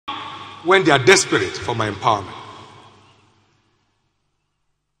when they are desperate for my empowerment.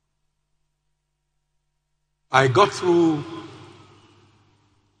 I got through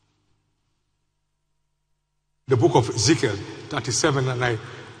the book of Ezekiel 37 and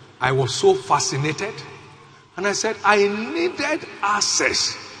I was so fascinated. And I said, I needed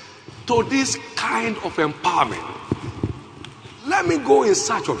access to this kind of empowerment. Let me go in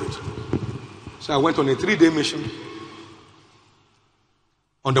search of it. So I went on a 3-day mission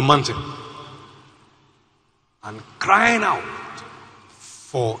on the mountain and crying out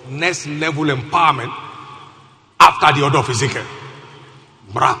for next level empowerment after the order of Ezekiel.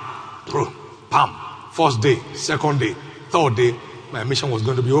 Bra, bro, pam. First day, second day, third day, my mission was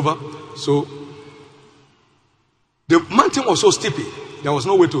going to be over. So the mountain was so steepy, there was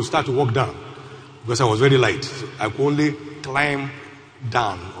no way to start to walk down because I was very light. So I could only climb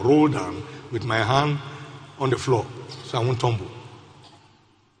down, roll down with my hand on the floor so I won't tumble.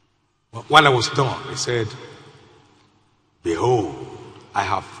 But while I was done, he said, behold, I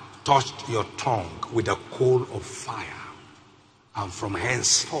have touched your tongue with a coal of fire, and from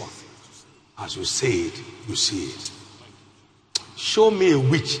henceforth, as you say it, you see it. Show me a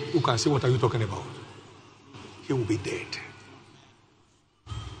witch who can say, what are you talking about? He will be dead.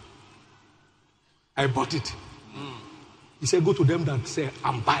 I bought it. He said, go to them that say,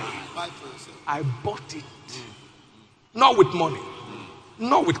 I'm buying. I bought it. Not with money.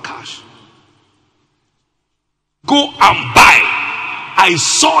 Not with cash. Go and buy. I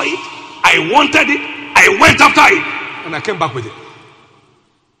saw it. I wanted it. I went after it. And I came back with it.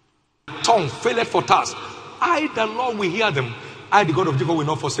 Tongue faileth for task. I, the Lord, will hear them. I, the God of Jacob, will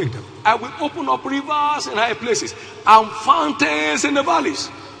not forsake them. I will open up rivers in high places and fountains in the valleys.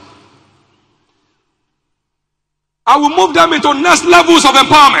 I will move them into next levels of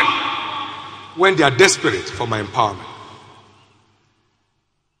empowerment when they are desperate for my empowerment.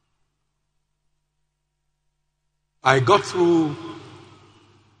 I got through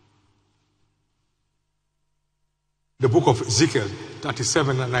the book of Ezekiel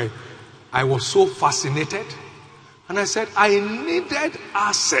 37 and I was so fascinated. And I said, I needed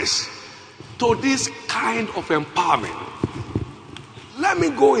access to this kind of empowerment. Let me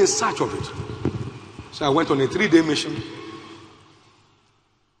go in search of it. So I went on a 3-day mission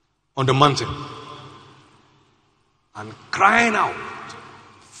on the mountain and crying out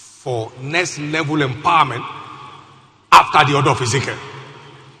for next level empowerment after the order of Ezekiel.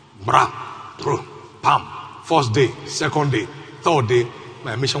 Bra, bro, pam. First day, second day, third day,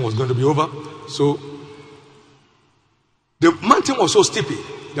 my mission was going to be over. So the mountain was so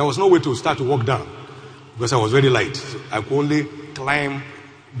steepy, there was no way to start to walk down because I was very light. So I could only climb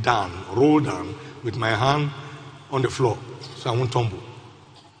down, roll down with my hand on the floor so I won't tumble.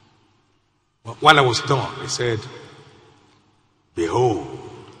 But while I was done, he said, behold,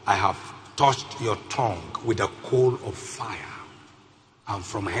 I have touched your tongue with a coal of fire, and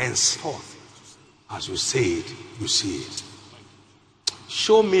from henceforth, as you say it, you see it.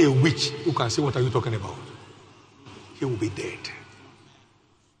 Show me a witch who can say, what are you talking about? He will be dead.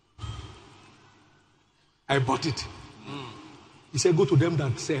 I bought it. He said, go to them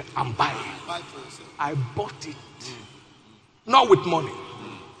that say, I'm buying. I bought it. Not with money.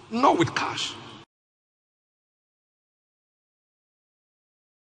 Not with cash.